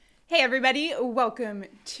Hey everybody, welcome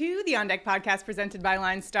to the On Deck podcast presented by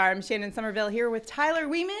Line Star. I'm Shannon Somerville here with Tyler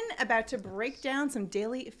Weeman, about to break down some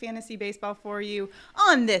daily fantasy baseball for you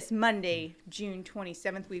on this Monday, June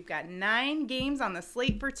 27th. We've got 9 games on the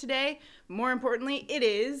slate for today. More importantly, it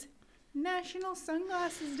is National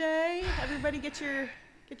Sunglasses Day. Everybody get your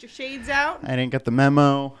shades out. I didn't get the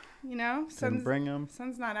memo. You know, Didn't bring them.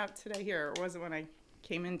 Sun's not out today here. It wasn't when I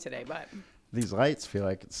came in today, but These lights feel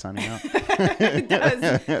like it's sunny out. it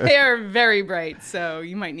does. They are very bright, so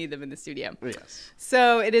you might need them in the studio. Yes.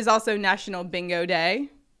 So it is also National Bingo Day.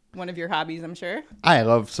 One of your hobbies, I'm sure. I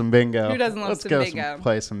love some bingo. Who doesn't love Let's some go bingo?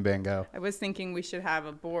 Play some bingo. I was thinking we should have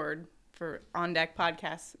a board for On Deck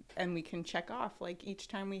podcasts, and we can check off like each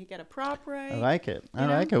time we get a prop right. I like it. You know?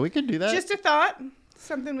 like it. We could do that. Just a thought,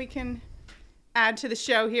 something we can add to the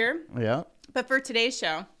show here. Yeah. But for today's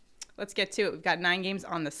show, let's get to it. We've got 9 games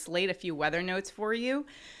on the slate, a few weather notes for you.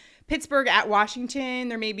 Pittsburgh at Washington.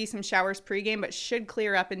 There may be some showers pregame, but should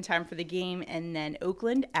clear up in time for the game. And then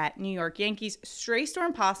Oakland at New York Yankees. Stray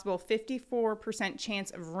storm possible, 54%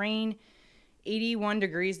 chance of rain. 81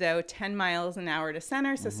 degrees, though, 10 miles an hour to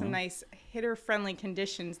center. So some nice hitter-friendly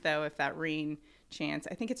conditions, though, if that rain chance.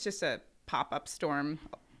 I think it's just a pop-up storm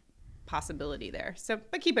possibility there. So,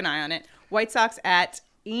 but keep an eye on it. White Sox at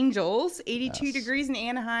Angels, 82 degrees in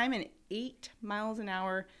Anaheim and 8 miles an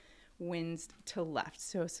hour winds to left.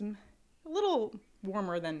 So a little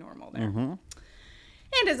warmer than normal there. And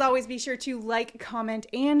as always, be sure to like, comment,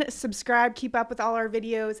 and subscribe. Keep up with all our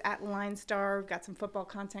videos at Line Star. We've got some football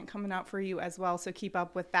content coming out for you as well, so keep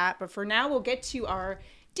up with that. But for now, we'll get to our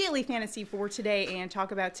daily fantasy for today and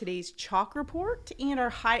talk about today's chalk report and our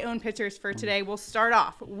high-owned pitchers for today. We'll start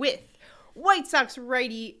off with White Sox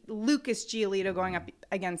righty Lucas Giolito going up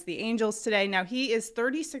against the Angels today. Now, he is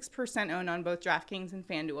 36% owned on both DraftKings and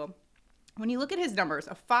FanDuel. When you look at his numbers,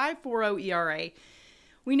 a 5.40 ERA,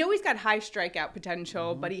 we know he's got high strikeout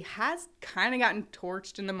potential, but he has kind of gotten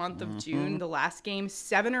torched in the month of June. The last game,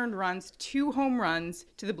 7 earned runs, 2 home runs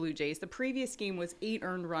to the Blue Jays. The previous game was 8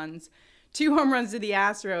 earned runs, 2 home runs to the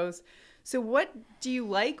Astros. So what do you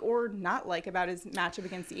like or not like about his matchup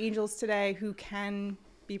against the Angels today, who can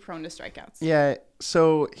be prone to strikeouts? Yeah,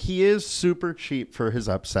 so he is super cheap for his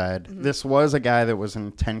upside. This was a guy that was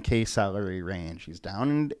in 10K salary range. He's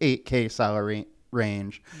down in 8K salary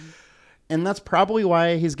range. And that's probably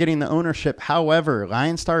why he's getting the ownership. However,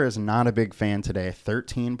 Line Star is not a big fan today.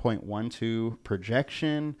 13.12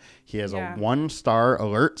 projection. He has a 1-star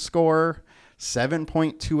alert score,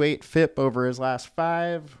 7.28 FIP over his last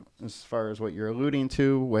 5. As far as what you're alluding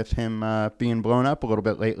to with him being blown up a little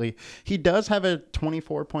bit lately. He does have a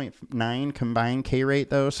 24.9 combined K rate,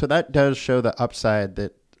 though, so that does show the upside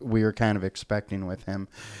that we were kind of expecting with him.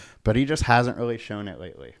 But he just hasn't really shown it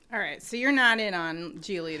lately. All right, so you're not in on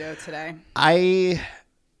Giolito today.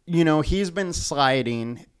 He's been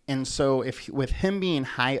sliding, and so with him being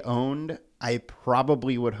high owned, I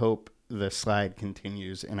probably would hope the slide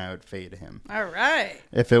continues and I would fade him. All right.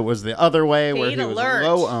 If it was the other way where Fade he alert.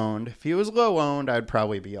 was low owned, if he was low owned, I'd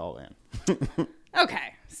probably be all in.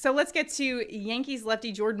 Okay, so let's get to Yankees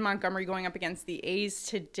lefty Jordan Montgomery going up against the A's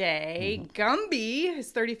today. Gumby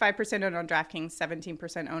is 35% owned on DraftKings,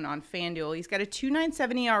 17% owned on FanDuel. He's got a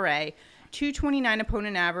 2.97 ERA, 2.29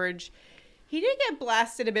 opponent average. He did get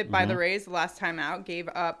blasted a bit by the Rays the last time out, gave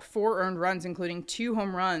up 4 earned runs, including 2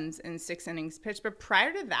 home runs in 6 innings pitched. But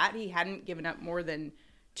prior to that, he hadn't given up more than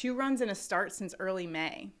 2 runs in a start since early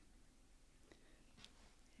May.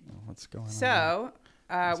 What's going on? So,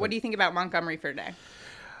 what do you think about Montgomery for today?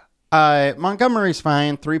 Montgomery's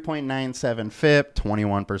fine. 3.97 FIP,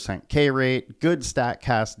 21% K rate, good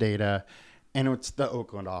StatCast data, and it's the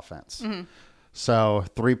Oakland offense. So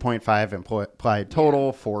 3.5 implied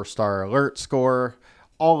total, 4-star alert score.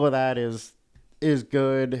 All of that is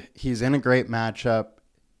good. He's in a great matchup.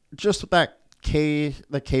 Just with that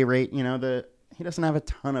the K rate, he doesn't have a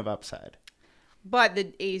ton of upside. But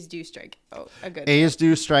the A's do strike out a good. A's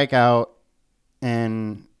do strike out,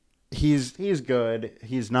 and he's good.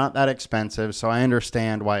 He's not that expensive, so I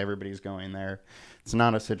understand why everybody's going there. It's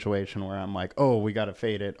not a situation where I'm like, oh, we got to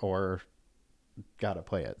fade it or got to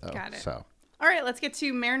play it, though. Got it. So. All right, let's get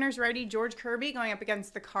to Mariners righty George Kirby going up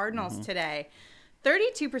against the Cardinals today.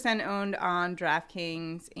 32% owned on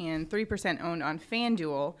DraftKings and 3% owned on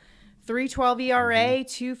FanDuel. 3.12 ERA,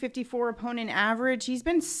 2.54 opponent average. He's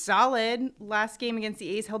been solid. Last game against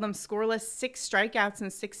the A's held them scoreless, 6 strikeouts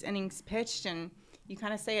in 6 innings pitched, and you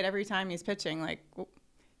kind of say it every time he's pitching, like, well,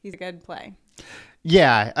 he's a good play.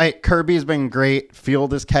 Yeah, Kirby's been great.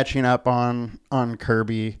 Field is catching up on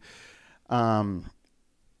Kirby.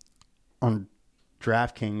 On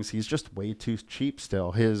DraftKings, he's just way too cheap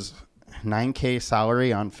still. His $9K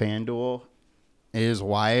salary on FanDuel is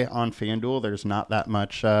why on FanDuel there's not that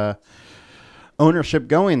much ownership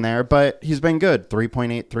going there, but he's been good.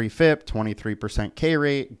 3.83 FIP, 23% K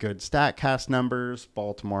rate, good StatCast numbers,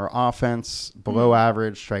 Baltimore offense, below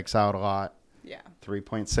average, strikes out a lot. Yeah.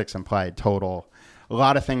 3.6 implied total. A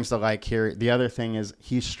lot of things to like here. The other thing is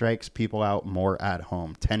he strikes people out more at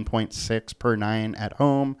home. 10.6 per 9 at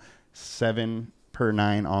home, 7 per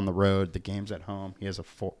 9 on the road. The game's at home. He has a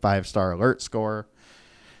 5-star alert score.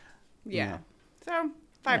 Yeah. So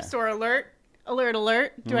 5-star alert. Alert,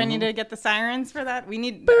 alert. Do I need to get the sirens for that? We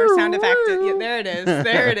need our sound effect. Yeah, there it is.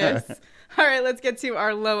 There it is. All right, let's get to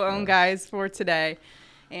our low-owned guys for today.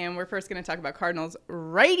 And we're first going to talk about Cardinals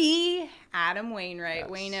righty Adam Wainwright. Yes.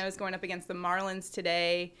 Waino is going up against the Marlins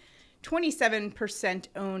today. 27%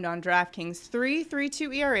 owned on DraftKings.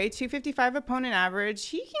 3.32 ERA, 2.55 opponent average.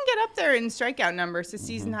 He can get up there in strikeout numbers. The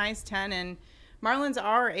season high is 10, and Marlins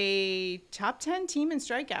are a top 10 team in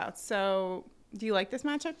strikeouts. So do you like this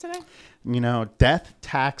matchup today? You know, death,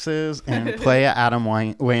 taxes, and play Adam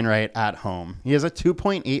Wainwright at home. He has a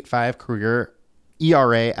 2.85 career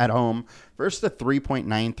ERA at home versus the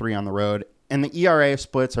 3.93 on the road. And the ERA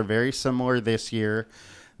splits are very similar this year.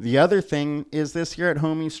 The other thing is this year at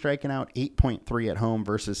home, he's striking out 8.3 at home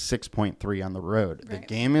versus 6.3 on the road. Right. The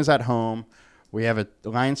game is at home. We have a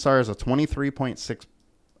line star is a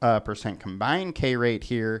 23.6% combined K rate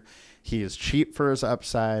here. He is cheap for his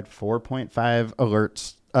upside, 4.5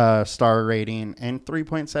 alerts star rating, and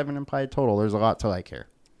 3.7 implied total. There's a lot to like here.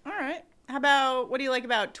 All right. What do you like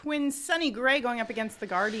about Twins Sonny Gray going up against the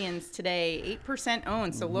Guardians today? 8%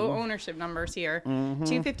 owned, so low ownership numbers here.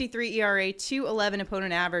 2.53 ERA, 2.11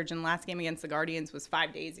 opponent average, and last game against the Guardians was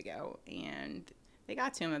 5 days ago, and they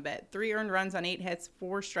got to him a bit. 3 earned runs on 8 hits,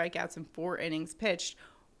 4 strikeouts, and 4 innings pitched.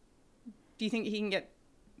 Do you think he can get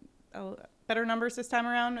better numbers this time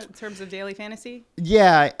around in terms of daily fantasy?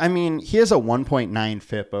 Yeah, I mean, he has a 1.9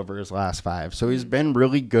 FIP over his last 5, so he's been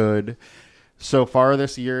really good. So far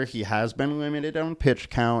this year, he has been limited on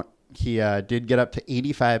pitch count. He did get up to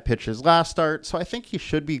 85 pitches last start, so I think he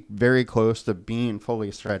should be very close to being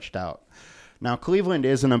fully stretched out. Now, Cleveland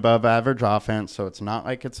is an above-average offense, so it's not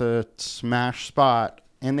like it's a smash spot,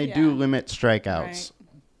 and they do limit strikeouts. Right.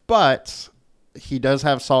 But he does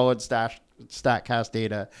have solid StatCast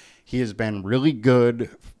data. He has been really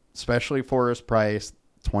good, especially for his price,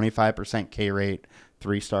 25% K rate,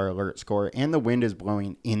 3-star alert score, and the wind is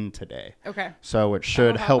blowing in today. Okay. So it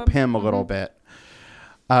should That'll help him a little bit.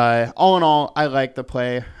 All in all, I like the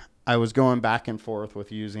play. I was going back and forth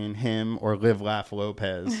with using him or Live Laugh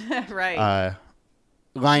Lopez. Right.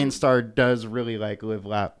 Lion Star does really like Live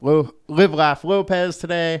Laugh Lopez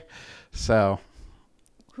today. So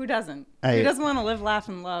Who doesn't? Who doesn't want to live, laugh,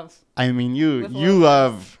 and love? I mean, you Lopez.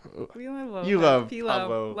 love Pablo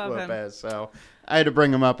Pablo love Lopez. So I had to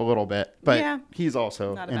bring him up a little bit, but Yeah. he's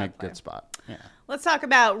also Not a in a bad player. good spot. Yeah. Let's talk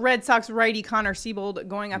about Red Sox righty Connor Siebold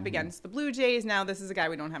going up against the Blue Jays. Now, this is a guy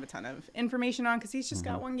we don't have a ton of information on because he's just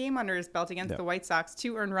got one game under his belt against the White Sox.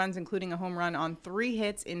 2 earned runs, including a home run on 3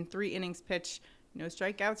 hits in 3 innings pitched. No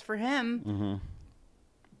strikeouts for him.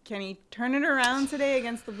 Can he turn it around today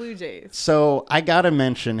against the Blue Jays? So I got to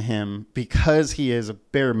mention him because he is a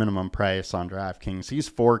bare minimum price on DraftKings. He's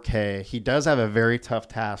 4K. He does have a very tough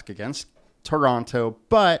task against Toronto,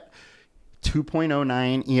 but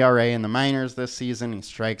 2.09 ERA in the minors this season. He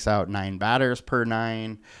strikes out 9 batters per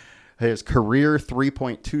 9. His career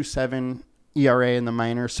 3.27 ERA in the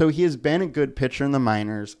minors. So he has been a good pitcher in the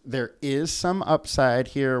minors. There is some upside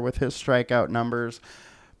here with his strikeout numbers,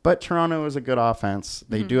 but Toronto is a good offense.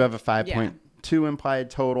 They do have a 5.2 implied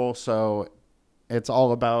total, so it's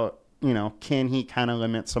all about, can he kind of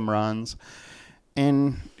limit some runs?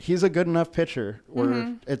 And he's a good enough pitcher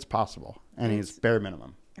where it's possible, and he's bare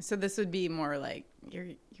minimum. So this would be more like you're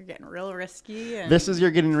getting real risky. And This is you're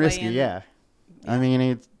getting risky, yeah. I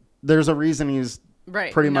mean, there's a reason he's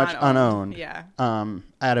pretty much unowned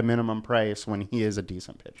at a minimum price when he is a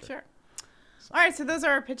decent pitcher. Sure. All right, so those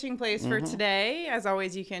are our pitching plays for today. As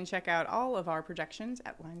always, you can check out all of our projections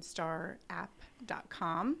at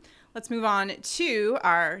linestarapp.com. Let's move on to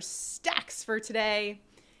our stacks for today.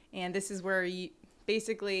 And this is where you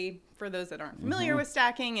basically, for those that aren't familiar with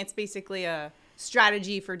stacking, it's basically a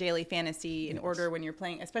strategy for daily fantasy in order when you're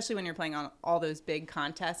playing, especially when you're playing on all those big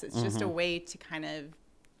contests. It's just a way to kind of,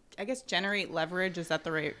 I guess, generate leverage. Is that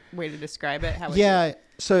the right way to describe it?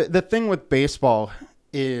 So the thing with baseball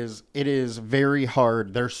is it is very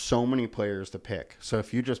hard. There's so many players to pick. So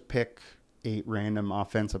if you just pick 8 random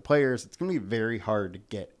offensive players, it's going to be very hard to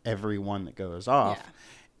get every one that goes off.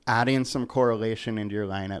 Adding some correlation into your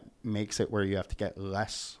lineup makes it where you have to get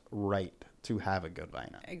less right to have a good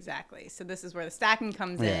lineup. Exactly. So this is where the stacking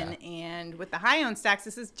comes Yeah. in. And with the high owned stacks,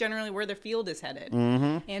 this is generally where the field is headed.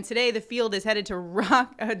 Mm-hmm. And today the field is headed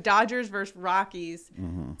to Dodgers versus Rockies.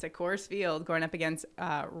 It's a Coors Field going up against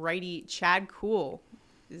righty Chad Kuhl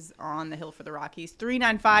is on the hill for the Rockies.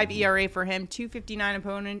 3.95 ERA for him, 2.59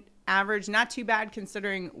 opponent average. Not too bad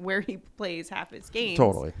considering where he plays half his games.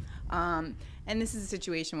 Totally. And this is a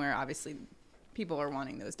situation where obviously people are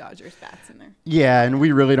wanting those Dodgers bats in there. Yeah, and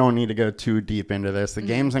we really don't need to go too deep into this. The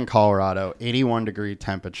game's in Colorado, 81-degree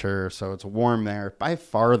temperature, so it's warm there. By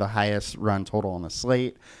far the highest run total on the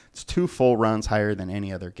slate. It's 2 full runs higher than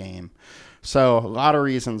any other game. So a lot of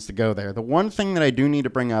reasons to go there. The one thing that I do need to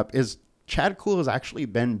bring up is Chad Kuhl has actually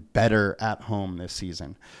been better at home this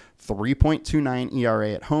season. 3.29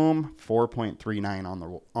 ERA at home,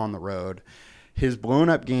 4.39 on the road. His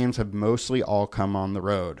blown-up games have mostly all come on the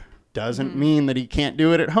road. Doesn't mean that he can't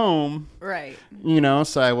do it at home. Right.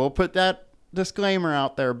 So I will put that disclaimer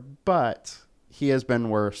out there, but he has been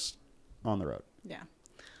worse on the road. Yeah.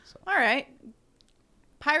 All right.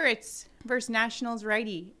 Pirates versus Nationals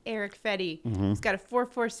righty Eric Fedde. He's got a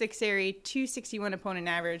 4.46 ERA, 2.61 opponent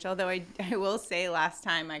average. Although I will say last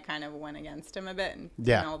time I kind of went against him a bit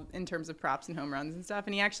in terms of props and home runs and stuff.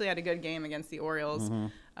 And he actually had a good game against the Orioles.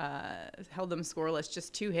 Held them scoreless,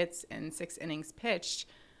 just 2 hits and 6 innings pitched.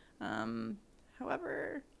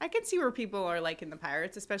 However, I can see where people are liking the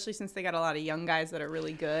Pirates, especially since they got a lot of young guys that are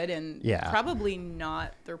really good and probably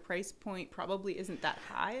not their price point probably isn't that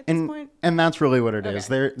high at this point. And that's really what it is.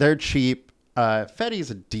 They're cheap. Fedde's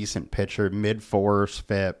a decent pitcher, mid-4s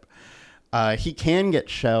FIP. He can get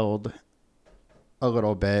shelled a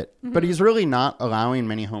little bit, but he's really not allowing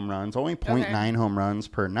many home runs, only 0.9 home runs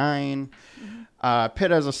per 9.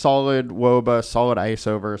 Pitt has a solid WOBA, solid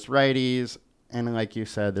ISO versus righties. And like you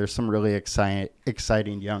said, there's some really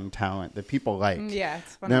exciting young talent that people like. Yeah,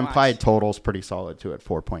 it's fun The to implied watch. total's pretty solid, too, at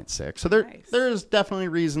 4.6. So there's definitely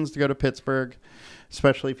reasons to go to Pittsburgh,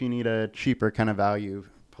 especially if you need a cheaper kind of value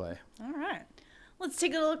play. All right. Let's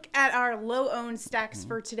take a look at our low-owned stacks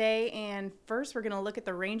for today. And first, we're going to look at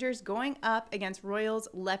the Rangers going up against Royals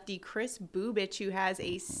lefty Chris Bubich, who has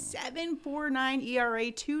a 7.49 ERA,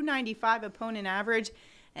 2.95 opponent average,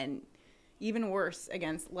 and even worse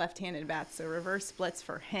against left-handed bats, so reverse splits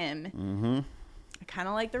for him. I kind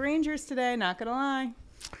of like the Rangers today, not going to lie.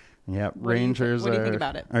 Yep, What Rangers do you think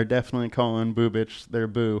about it? are definitely calling Bubich their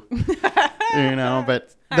boo.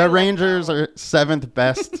 But the Rangers are 7th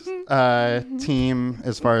best team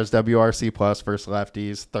as far as WRC plus versus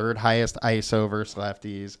lefties, 3rd highest ISO versus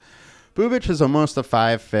lefties. Bubich is almost a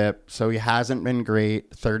 5 FIP, so he hasn't been great.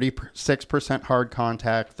 36% hard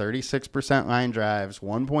contact, 36% line drives,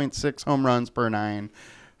 1.6 home runs per 9,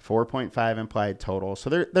 4.5 implied total. So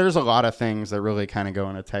there's a lot of things that really kind of go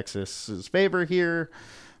into Texas's favor here.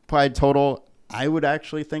 Implied total, I would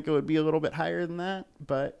actually think it would be a little bit higher than that,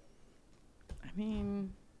 but I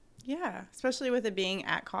mean, yeah, especially with it being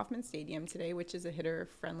at Kauffman Stadium today, which is a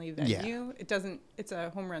hitter-friendly venue. It's a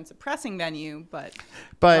home run suppressing venue, but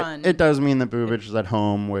it does mean that Bubich is at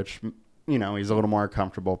home, which, he's a little more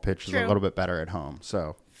comfortable, pitches a little bit better at home.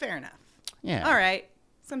 So fair enough. Yeah. All right.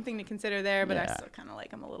 Something to consider there, but I still kind of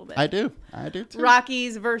like him a little bit. I do too.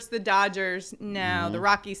 Rockies versus the Dodgers. Now, the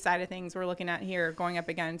Rockies side of things we're looking at here going up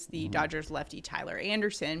against the Dodgers lefty Tyler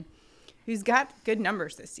Anderson, who's got good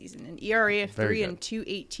numbers this season. An ERA of 3 and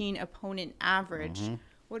 2.18 opponent average.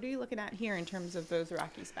 What are you looking at here in terms of those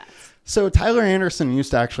Rockies bats? So Tyler Anderson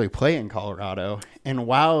used to actually play in Colorado, and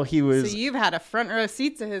while he was So you've had a front row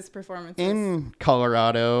seat to his performances. in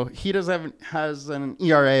Colorado, he has an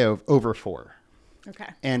ERA of over 4. Okay.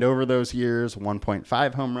 And over those years,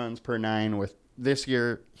 1.5 home runs per 9. With this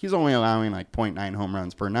year, he's only allowing like 0.9 home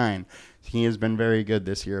runs per 9. He has been very good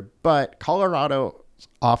this year. But Colorado's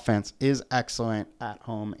offense is excellent at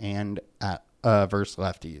home and at versus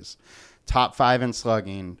lefties. Top 5 in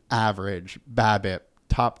slugging, average, BABIP,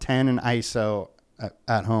 top 10 in ISO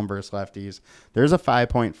at home versus lefties. There's a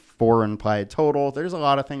 5.4 implied total. There's a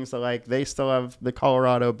lot of things to like. They still have the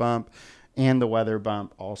Colorado bump and the weather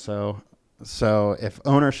bump also. So if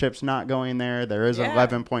ownership's not going there, there is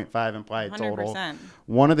 11.5 implied 100%. total.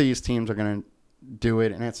 One of these teams are going to do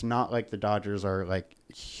it, and it's not like the Dodgers are like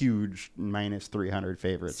huge minus 300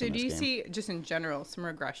 favorites. So in do this you game. see, just in general, some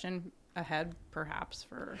regression ahead perhaps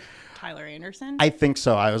for Tyler Anderson? I think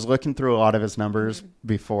so. I was looking through a lot of his numbers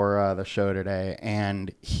before the show today,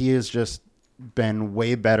 and he has just been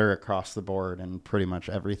way better across the board in pretty much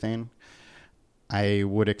everything. I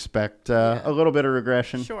would expect a little bit of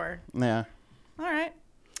regression. Sure. Yeah. All right.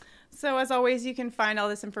 So as always, you can find all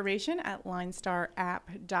this information at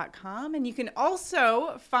linestarapp.com. And you can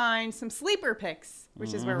also find some sleeper picks,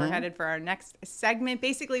 which is where we're headed for our next segment.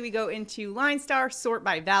 Basically, we go into Line Star, sort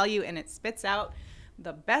by value, and it spits out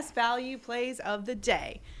the best value plays of the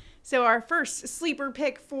day. So our first sleeper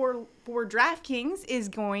pick for DraftKings is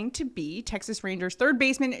going to be Texas Rangers third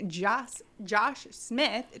baseman Josh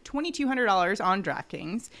Smith, $2,200 on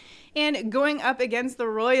DraftKings. And going up against the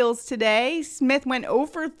Royals today, Smith went 0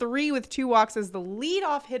 for 3 with 2 walks as the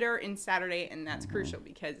leadoff hitter in Saturday, and that's crucial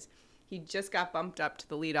because he just got bumped up to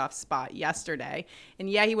the leadoff spot yesterday. And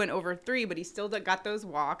yeah, he went over 3, but he still got those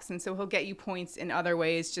walks, and so he'll get you points in other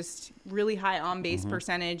ways. Just really high on-base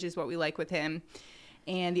percentage is what we like with him.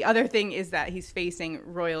 And the other thing is that he's facing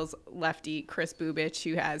Royals lefty Kris Bubic,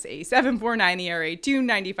 who has a 7.49 ERA,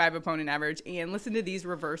 2.95 opponent average. And listen to these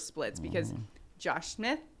reverse splits because Josh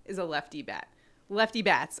Smith is a lefty bat. Lefty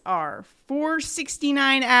bats are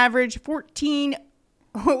 4.69 average,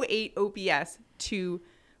 14.08 OPS to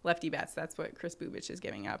lefty bats. That's what Kris Bubic is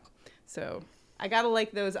giving up. So I got to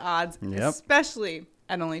like those odds, especially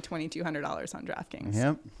at only $2,200 on DraftKings.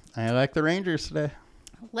 Yep. I like the Rangers today.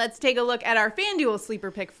 Let's take a look at our FanDuel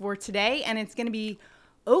sleeper pick for today, and it's going to be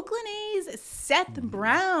Oakland A's Seth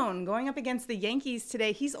Brown going up against the Yankees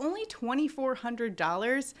today. He's only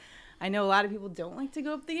 $2,400. I know a lot of people don't like to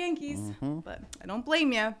go up the Yankees, but I don't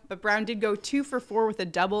blame you. But Brown did go 2 for 4 with a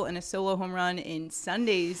double and a solo home run in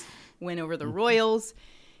Sunday's win over the Royals.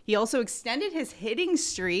 He also extended his hitting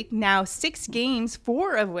streak, now 6 games,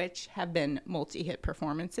 4 of which have been multi-hit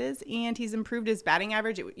performances, and he's improved his batting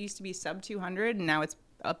average. It used to be sub 200, and now it's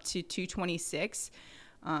up to 226.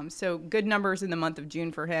 So good numbers in the month of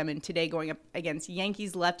June for him. And today going up against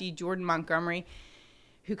Yankees lefty Jordan Montgomery,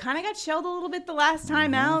 who kind of got shelled a little bit the last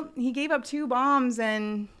time out. He gave up 2 bombs,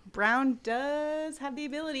 and Brown does have the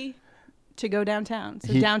ability to go downtown.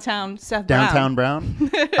 So downtown Seth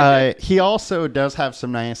Brown. He also does have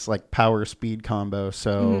some nice power speed combo.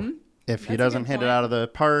 So if he doesn't hit it out of the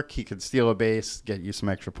park, he could steal a base, get you some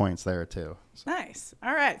extra points there too. So. Nice.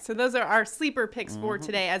 All right. So those are our sleeper picks for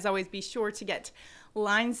today. As always, be sure to get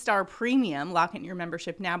Line Star Premium. Lock in your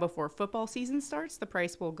membership now before football season starts. The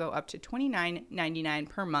price will go up to $29.99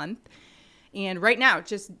 per month. And right now,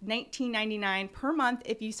 just $19.99 per month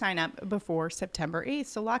if you sign up before September 8th.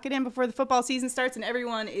 So lock it in before the football season starts, and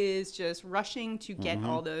everyone is just rushing to get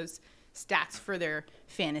all those stats for their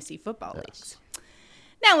fantasy football leagues.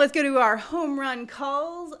 Now let's go to our home run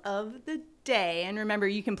calls of the day. And remember,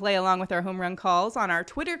 you can play along with our home run calls on our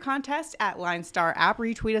Twitter contest at LineStar app.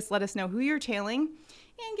 Retweet us, let us know who you're tailing,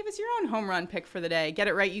 and give us your own home run pick for the day. Get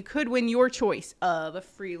it right. You could win your choice of a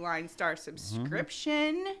free Line Star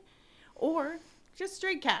subscription or just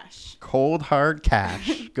straight cash. Cold, hard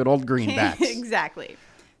cash. Good old greenbacks. Exactly.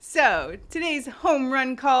 So today's home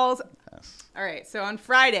run calls. All right, so on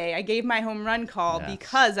Friday, I gave my home run call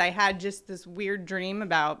because I had just this weird dream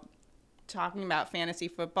about talking about fantasy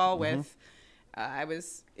football with, I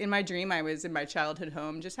was in my childhood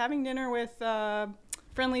home, just having dinner with,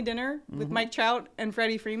 friendly dinner with Mike Trout and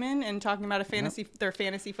Freddie Freeman and talking about their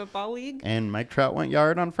fantasy football league. And Mike Trout went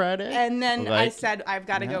yard on Friday. And then I said, I've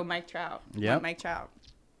got to go Mike Trout. Mike Trout.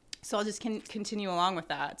 So I'll just continue along with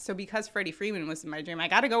that. So because Freddie Freeman was in my dream, I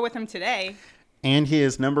got to go with him today. And he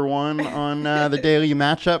is number 1 on the daily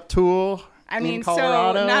matchup tool. In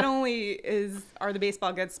Colorado. So not only are the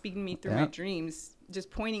baseball gods speaking to me through my dreams, just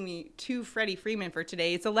pointing me to Freddie Freeman for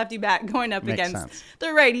today. It's a lefty bat going up against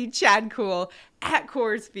the righty Chad Kuhl at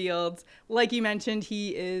Coors Field. Like you mentioned,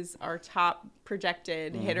 he is our top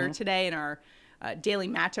projected hitter today in our daily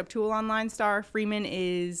matchup tool on Line Star. Freeman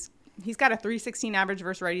he's got a 316 average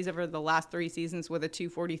versus righties over the last 3 seasons with a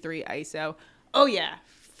 243 ISO. Oh yeah.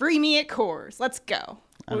 Free me at Coors. Let's go.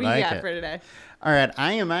 What do you got for today? All right.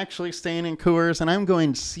 I am actually staying in Coors, and I'm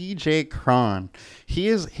going CJ Cron. He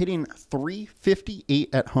is hitting .358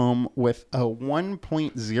 at home with a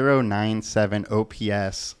 1.097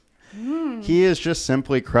 OPS. He is just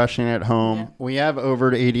simply crushing it at home. Yeah. We have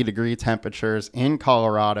over 80-degree temperatures in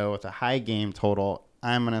Colorado with a high game total.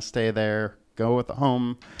 I'm going to stay there, go with the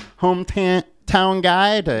hometown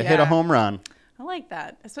guy to hit a home run. I like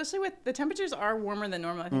that, especially with the temperatures are warmer than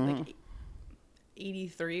normal. I think like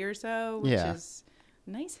 83 or so, which is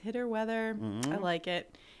nice hitter weather. I like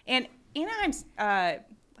it. And Anaheim's I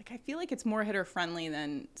feel like it's more hitter friendly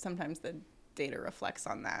than sometimes the data reflects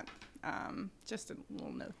on that. Just a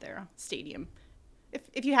little note there. Stadium.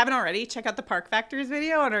 If you haven't already, check out the Park Factors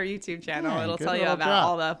video on our YouTube channel. It'll tell you about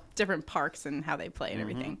all the different parks and how they play and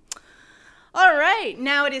everything. All right,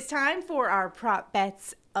 now it is time for our prop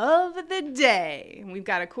bets of the day. We've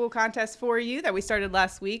got a cool contest for you that we started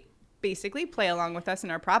last week. basically play along with us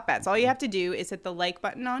in our prop bets. All you have to do is hit the like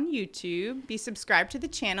button on YouTube, be subscribed to the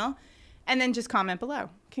channel, and then just comment below.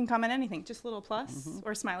 Can comment anything, just a little plus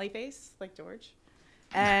or smiley face like George.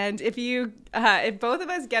 And if both of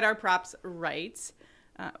us get our props right,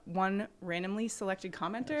 one randomly selected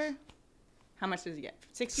commenter, how much does he get?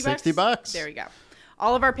 60 bucks? $60. There we go.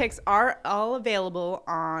 All of our picks are all available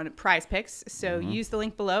on Prize Picks, so use the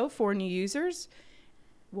link below for new users.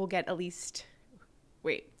 We'll get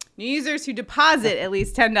new users who deposit at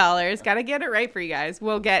least $10, got to get it right for you guys,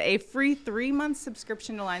 will get a free 3-month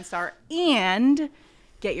subscription to Line Star and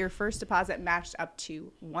get your first deposit matched up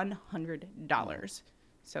to $100.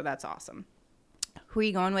 So that's awesome. Who are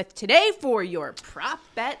you going with today for your prop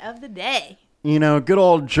bet of the day? You know, good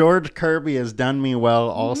old George Kirby has done me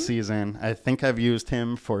well all season. I think I've used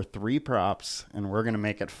him for 3 props, and we're going to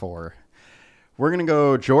make it 4. We're going to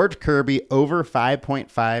go George Kirby over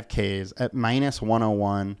 5.5 Ks at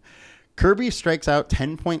 -101. Kirby strikes out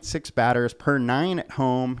 10.6 batters per 9 at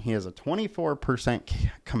home. He has a 24%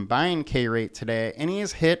 combined K rate today, and he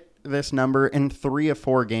has hit this number in 3 of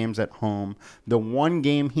 4 games at home. The one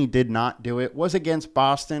game he did not do it was against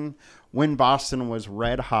Boston, when Boston was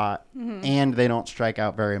red hot, and they don't strike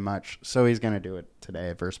out very much. So he's going to do it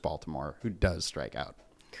today versus Baltimore, who does strike out.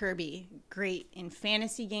 Kirby, great in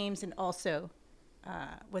fantasy games, and also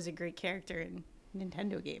was a great character in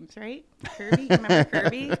Nintendo games, right? Kirby, you remember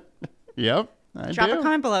Kirby? Yep, I Drop do. a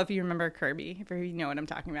comment below if you remember Kirby, if you know what I'm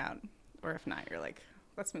talking about. Or if not, you're like,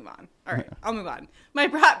 let's move on. All right, I'll move on. My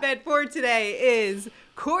prop bet for today is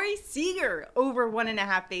Corey Seager over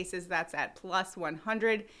 1.5 bases. That's at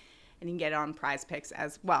 +100. And you can get it on Prize Picks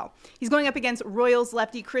as well. He's going up against Royals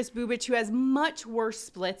lefty Chris Bubic, who has much worse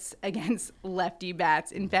splits against lefty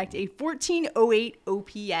bats. In fact, a 1408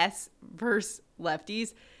 OPS versus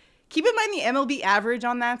lefties. Keep in mind the MLB average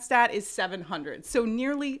on that stat is 700, so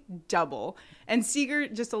nearly double. And Seager,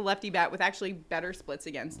 just a lefty bat with actually better splits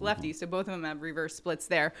against lefties, so both of them have reverse splits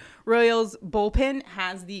there. Royals bullpen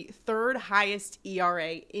has the 3rd highest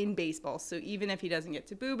ERA in baseball, so even if he doesn't get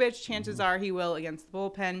to Bubic, chances are he will against the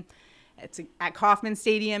bullpen. It's at Kauffman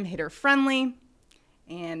Stadium, hitter friendly.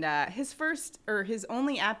 And his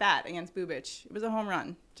only at-bat against Bubic, it was a home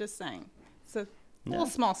run, just saying. It's a little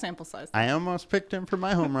small sample size. I almost picked him for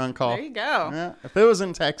my home run call. There you go. Yeah, if it was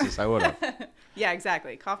in Texas, I would have. Yeah,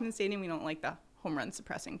 exactly. Kauffman Stadium, we don't like the home run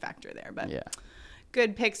suppressing factor there. But Yeah.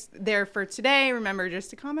 good picks there for today. Remember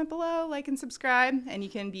just to comment below, like, and subscribe. And you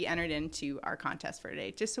can be entered into our contest for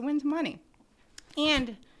today just to win some money.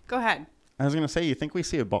 And go ahead. I was going to say, you think we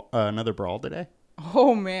see another brawl today?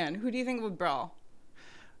 Oh, man. Who do you think would brawl?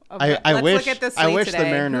 I Let's wish, look at the slate I wish today. the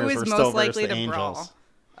Mariners Who is were most still likely versus the to Angels.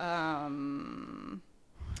 brawl?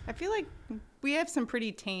 I feel like we have some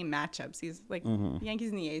pretty tame matchups. The Yankees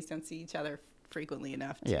and the A's don't see each other frequently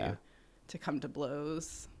enough to come to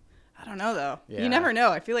blows. I don't know, though. Yeah. You never know.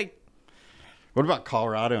 I feel like What about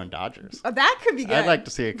Colorado and Dodgers? that could be good. I'd like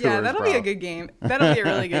to see a Coors Yeah, that'll be a brawl. good game. That'll be a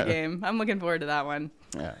really good game. I'm looking forward to that one.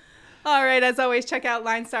 Yeah. All right, as always, check out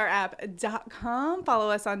linestarapp.com. Follow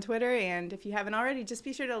us on Twitter. And if you haven't already, just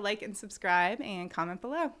be sure to like and subscribe and comment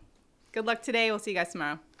below. Good luck today. We'll see you guys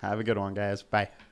tomorrow. Have a good one, guys. Bye.